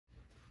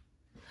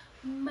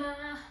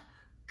My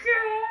girlfriend,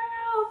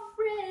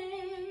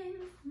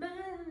 my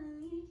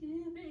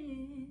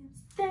friend's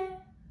there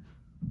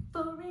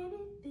for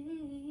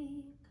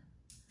anything.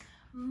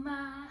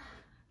 My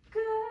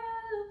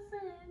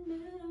girlfriend, my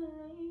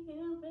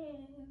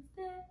friend's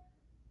there.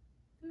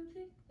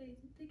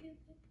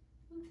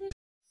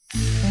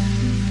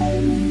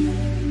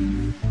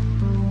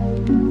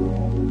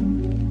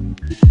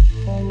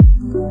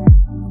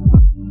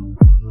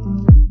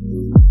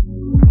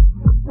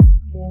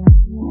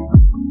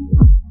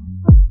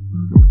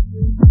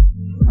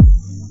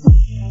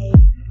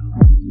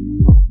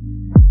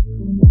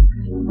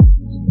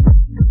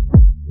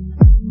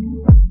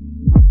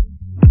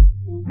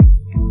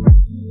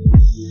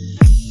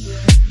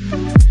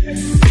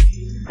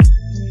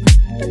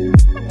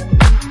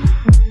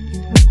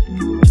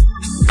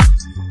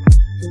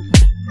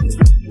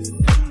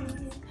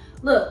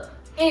 Look,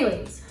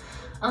 anyways,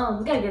 we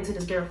gotta get to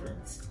this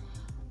girlfriends.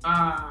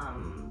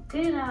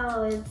 You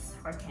know, it's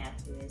Her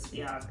Campus,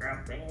 we are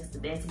girlfriends, the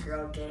best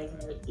girl gang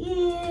there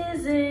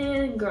is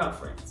in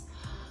girlfriends.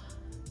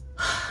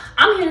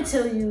 I'm here to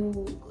tell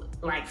you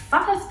like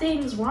 5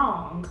 things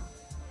wrong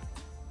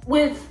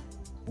with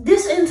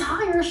this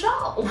entire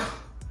show.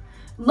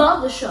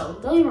 Love the show,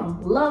 don't get me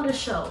wrong, love the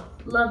show,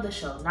 not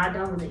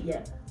done with it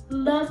yet.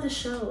 Love the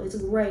show, it's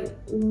great,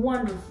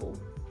 wonderful.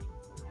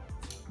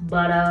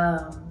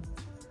 But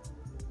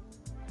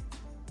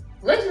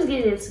let's just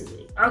get into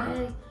it,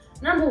 okay?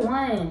 Number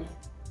 1,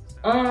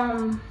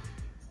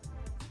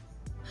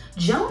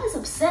 Joan is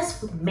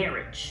obsessed with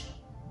marriage.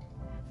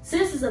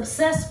 Sis is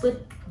obsessed with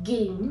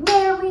getting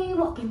married,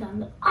 walking down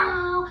the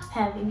aisle,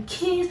 having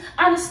kids.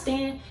 I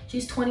understand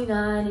she's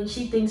 29 and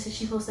she thinks that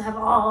she's supposed to have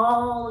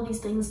all of these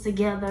things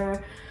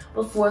together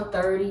before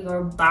 30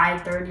 or by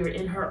 30 or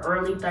in her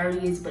early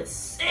 30s. But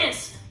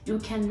sis, you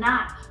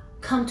cannot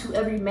come to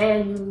every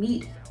man you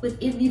meet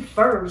within the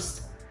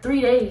first 3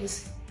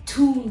 days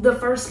to the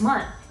first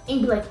month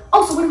and be like,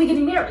 oh, so when are we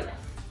getting married?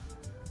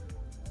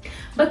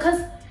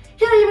 Because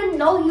he don't even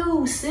know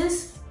you,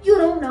 sis. You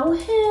don't know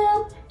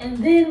him.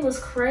 And then what's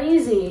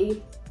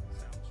crazy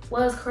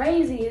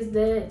is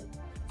that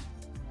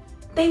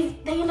they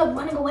end up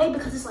running away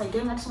because it's like,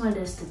 dang, I just wanted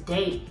us to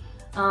date.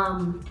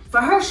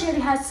 For her, she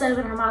already has set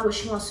in her mind what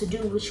she wants to do,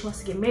 what she wants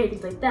to get married,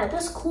 things like that.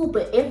 That's cool,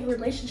 but every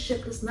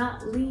relationship does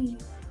not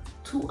lead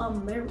to a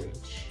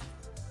marriage.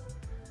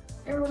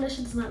 Every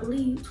relationship does not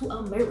lead to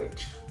a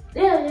marriage.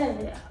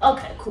 Yeah.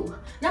 Okay, cool.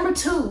 Number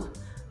 2,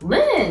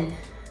 Lynn.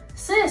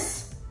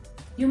 Sis,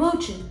 you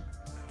mooching.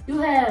 You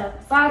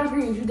have 5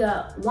 degrees, you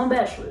got 1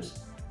 bachelor's,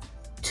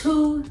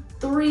 2,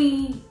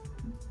 3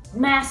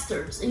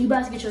 masters, and you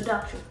about to get your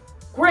doctorate.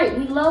 Great,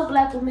 we love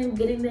black women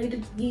getting their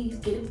degrees,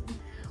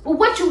 but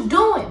what you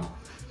doing?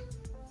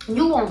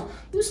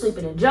 You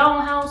sleeping in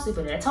Joan's house,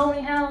 sleeping at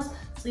Tony's house,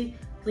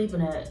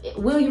 sleeping at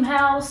William's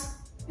house,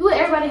 you at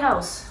everybody's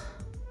house.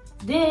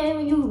 Then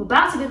when you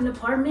about to get an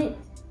apartment,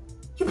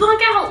 you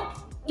punk out.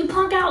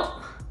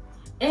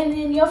 And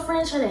then your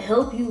friends try to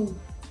help you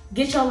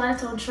get your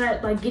life on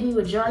track by getting you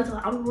a job.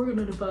 Like, I'm working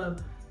 9 to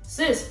 5.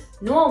 Sis,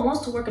 no one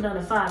wants to work a 9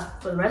 to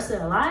 5 for the rest of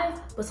their life,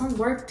 but some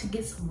work to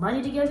get some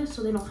money together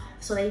so they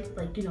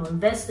like, you know,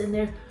 invest in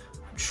their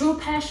true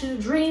passion,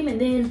 dream,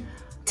 and then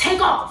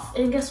take off.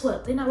 And guess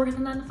what? They're not working a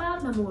 9 to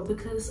 5 no more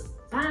because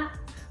bye.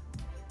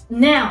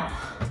 Now,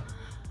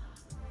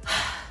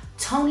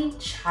 Tony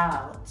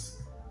Childs.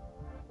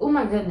 Oh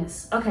my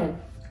goodness. Okay.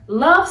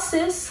 Love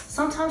sis.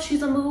 Sometimes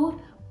she's a mood,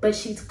 but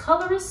she's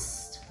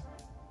colorist.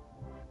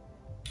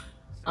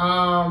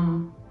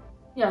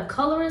 Yeah,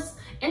 colorist,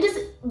 and just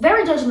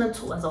very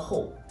judgmental as a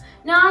whole.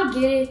 Now I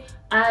get it.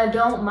 I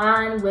don't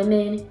mind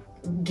women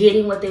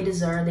getting what they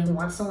deserve. They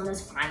want someone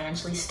that's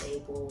financially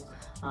stable.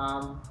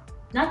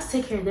 Not to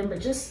take care of them,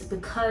 but just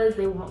because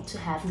they want to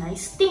have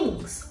nice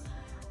things.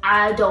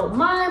 I don't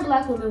mind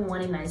black women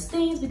wanting nice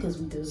things because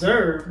we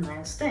deserve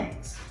nice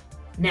things.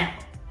 Now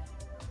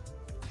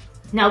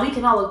we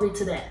can all agree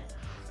to that.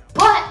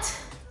 But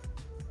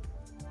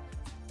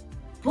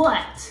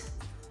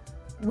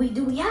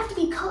do we have to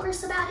be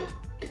colorist about it?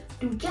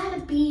 Do we gotta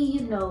be,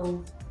 you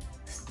know,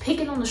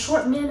 picking on the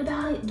short men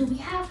about it? Do we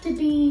have to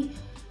be,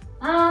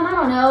 I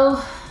don't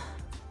know,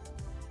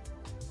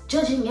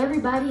 judging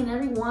everybody and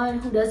everyone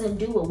who doesn't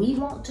do what we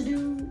want to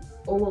do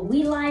or what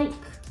we like?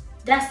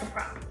 That's the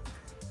problem.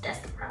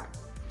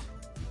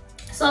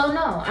 So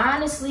no,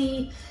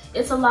 honestly,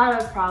 it's a lot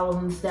of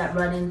problems that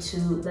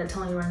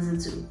Tony runs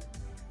into.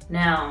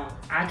 Now,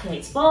 I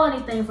can't spoil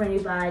anything for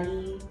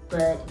anybody,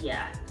 but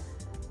yeah.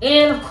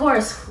 And of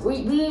course,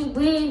 we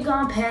ain't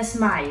gone past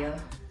Maya.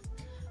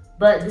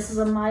 But this is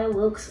a Maya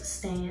Wilkes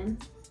stan.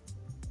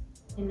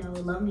 You know,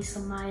 love me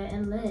some Maya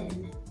and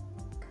Lynn.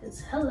 Cause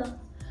hello.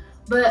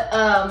 But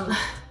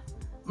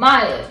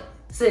Maya,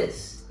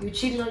 sis, you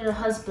cheated on your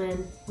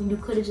husband when you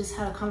could have just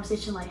had a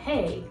conversation like,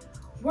 hey,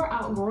 we're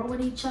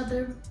outgrowing each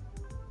other.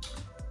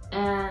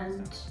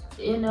 And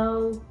you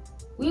know,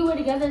 we were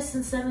together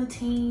since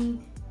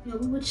 17. You know,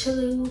 we were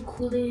chilling, we were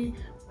cooling,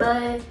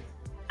 but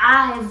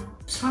I've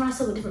surrounded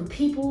myself with different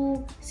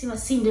people,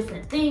 seen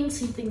different things,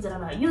 seen things that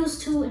I'm not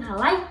used to, and I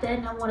like that,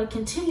 and I want to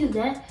continue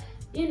that,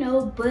 you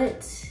know,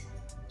 but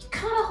you're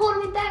kind of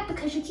holding me back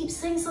because you keep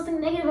saying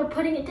something negative or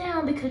putting it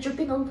down because you're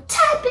being a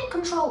tad bit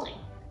controlling.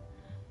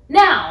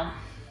 Now,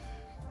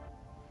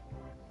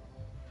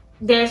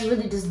 that's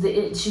really just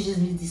it. She just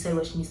needs to say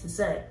what she needs to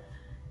say.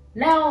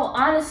 Now,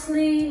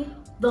 honestly,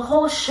 the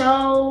whole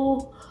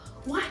show,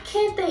 why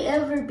can't they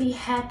ever be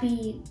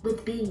happy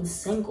with being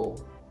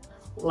single?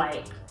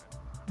 Like,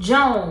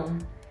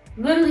 Joan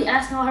literally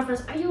asking all her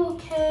friends, are you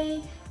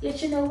okay?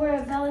 Yet, you know, we're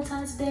at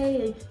Valentine's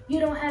Day and you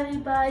don't have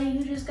anybody,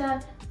 you just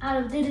got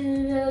out of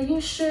da-da-da-da,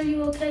 you sure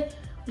you okay?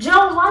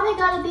 Joan, why they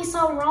gotta be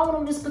something wrong with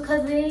them just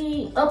because they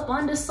ain't up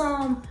under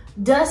some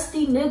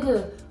dusty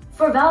nigga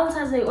for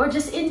Valentine's Day or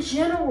just in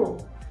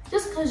general?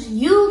 Just because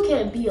you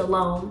can't be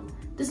alone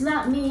does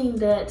not mean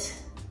that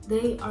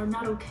they are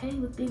not okay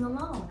with being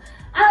alone.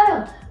 I don't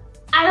know.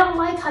 I don't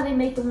like how they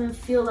make the women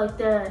feel like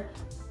they're,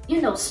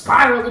 you know,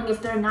 spiraling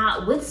if they're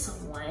not with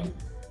someone.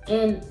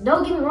 And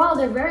don't get me wrong,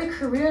 they're very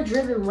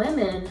career-driven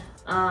women.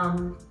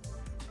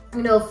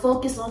 You know,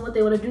 focused on what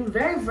they want to do.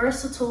 Very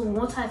versatile,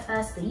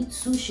 multifaceted. They eat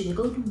sushi, they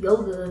go do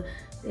yoga.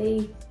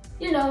 They,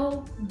 you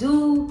know,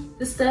 do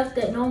the stuff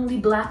that normally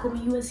Black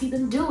women you would see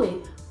them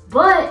doing.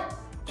 But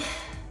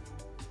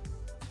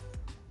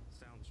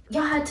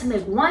y'all had to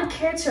make one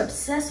character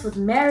obsessed with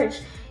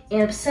marriage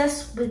and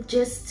obsessed with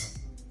just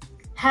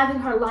having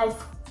her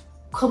life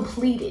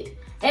completed.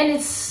 And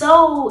it's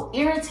so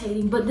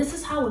irritating, but this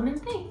is how women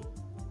think.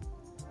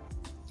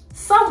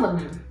 Some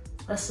women,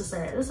 let's just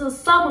say it. This is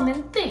some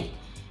women think.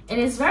 And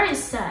it's very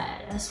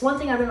sad. That's one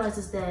thing I realized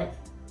is that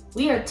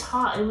we are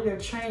taught and we are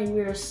trained,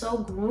 we are so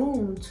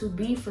groomed to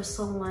be for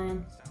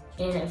someone.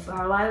 And if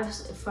our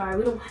lives,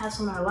 we don't have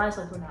someone in our lives,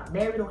 like we're not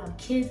married, we don't have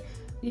kids,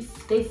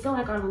 they feel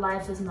like our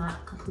life is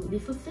not completely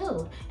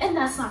fulfilled. And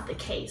that's not the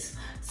case.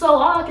 So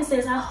all I can say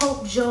is I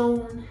hope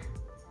Joan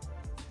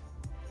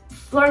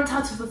learns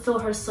how to fulfill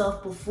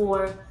herself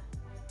before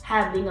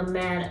having a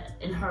man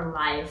in her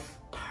life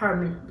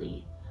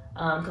permanently.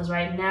 Because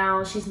right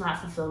now she's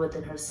not fulfilled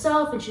within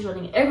herself and she's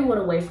running everyone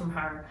away from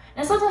her.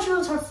 And sometimes she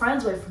runs her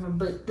friends away from her.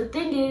 But the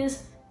thing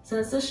is,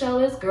 since the show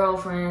is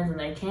girlfriends and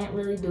they can't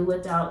really do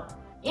without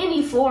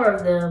any four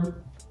of them,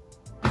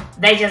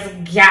 they just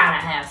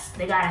gotta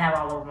have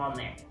all of them on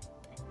there.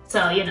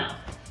 So, you know.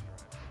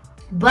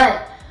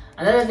 But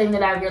another thing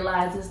that I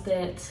realized is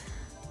that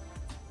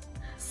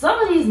some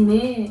of these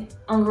men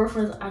on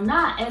Girlfriends are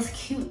not as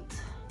cute.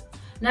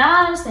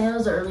 Now I understand it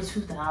was the early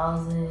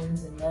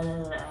 2000s and blah,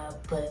 blah, blah,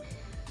 but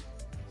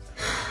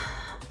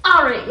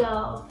all right,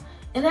 y'all.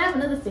 And I have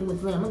another thing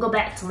with Lynn. I'm gonna go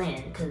back to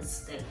Lynn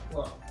because,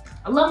 well,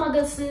 I love my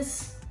good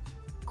sis.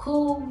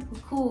 Cool,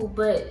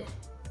 but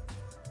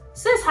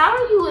sis, how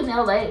are you in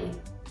LA?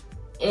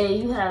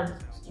 And you have,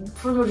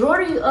 for the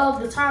majority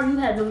of the time, you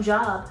had no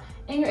job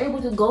and you're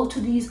able to go to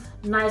these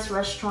nice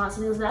restaurants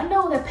and things like that. I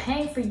know they're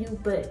paying for you,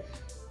 but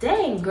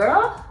dang,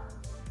 girl.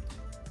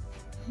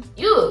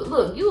 You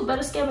a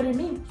better scammer than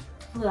me.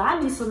 Look, I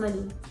need some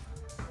money.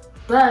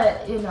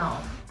 But, you know.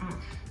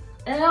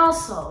 And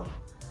also,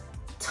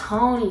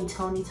 Tony.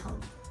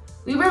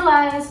 We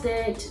realized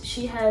that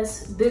she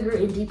has bigger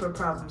and deeper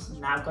problems. I'm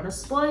not gonna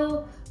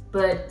spoil,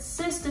 but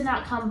sis did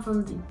not come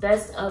from the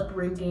best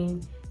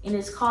upbringing, and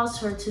it's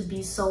caused her to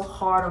be so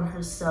hard on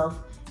herself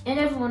and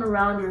everyone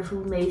around her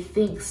who may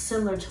think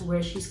similar to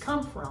where she's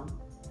come from.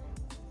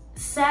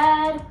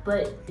 Sad,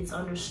 but it's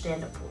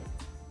understandable.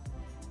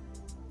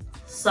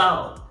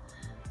 So,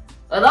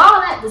 with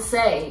all that to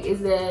say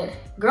is that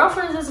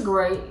Girlfriends is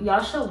great.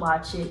 Y'all should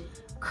watch it.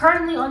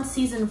 Currently on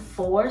season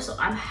 4, so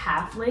I'm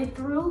halfway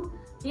through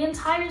the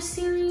entire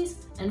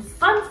series. And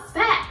fun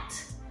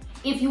fact,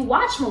 if you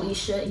watch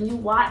Moesha and you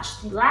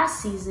watch the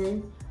last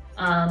season,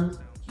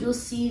 you'll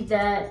see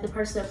that the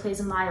person that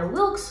plays Maya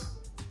Wilkes,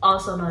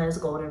 also known as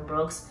Golden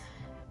Brooks,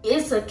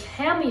 is a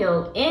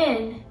cameo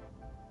in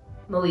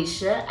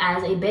Moesha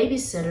as a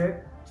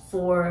babysitter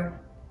for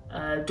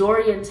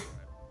Dorian's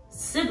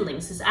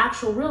siblings, his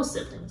actual real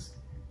siblings.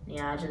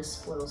 Yeah, I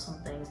just spoiled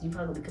some things. You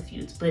probably be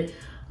confused, but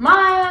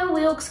Maya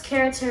Wilkes'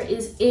 character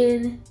is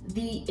in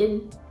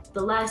the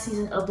last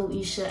season of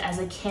Moesha as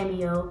a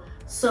cameo.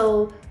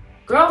 So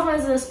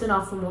Girlfriends is a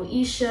spinoff from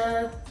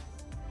Moesha,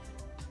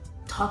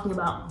 talking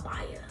about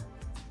Maya.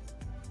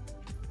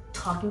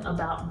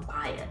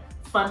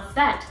 Fun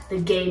fact, the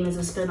game is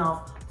a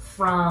spinoff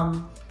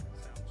from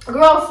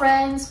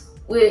Girlfriends,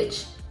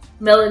 which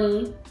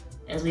Melanie,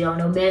 as we all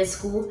know, med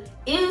school,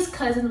 is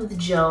cousin with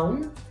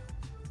Joan,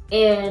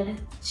 and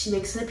she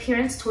makes an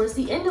appearance towards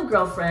the end of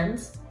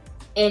Girlfriends,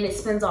 and it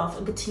spins off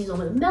and continues on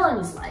with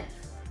Melanie's life.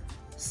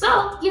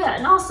 So yeah,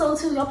 and also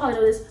too, y'all probably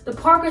know this, The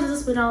Parkers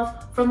is a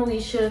spinoff from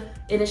Moesha,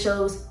 and it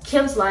shows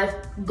Kim's life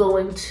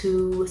going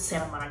to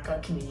Santa Monica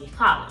Community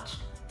College.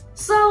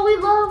 So we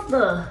love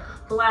the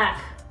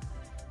Black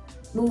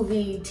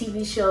movie,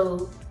 TV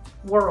show,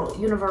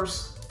 world,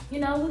 universe. You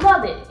know, we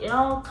love it. It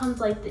all comes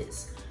like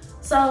this.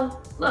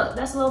 So look,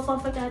 that's a little fun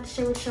fact I had to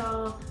share with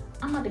y'all.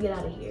 I'm about to get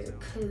out of here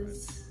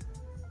because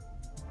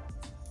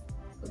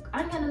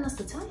I ain't got nothing else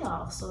to tell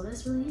y'all. So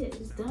that's really it.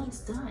 It's done.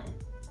 It's done.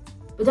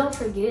 But don't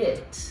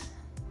forget,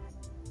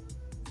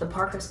 the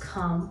Parkers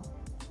come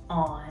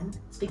on.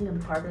 Speaking of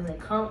the Parkers, they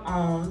come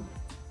on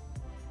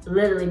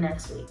literally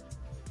next week.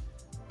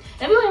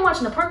 If you ain't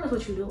watching the Parkers,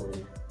 what you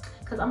doing?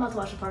 Because I'm about to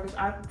watch the Parkers.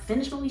 I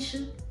finished what we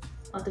should.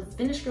 I'm about to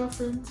finish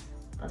Girlfriends.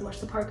 I'm about to watch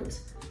the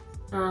Parkers.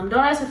 Don't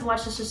ask me to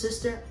watch Sister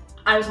Sister.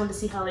 I just wanted to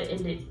see how it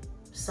ended.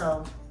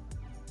 So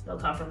don't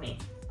come for me.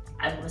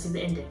 I want to see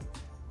the ending.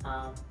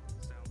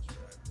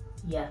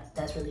 Yeah,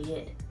 that's really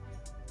it.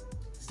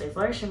 Stay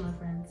flourishing, my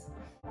friends.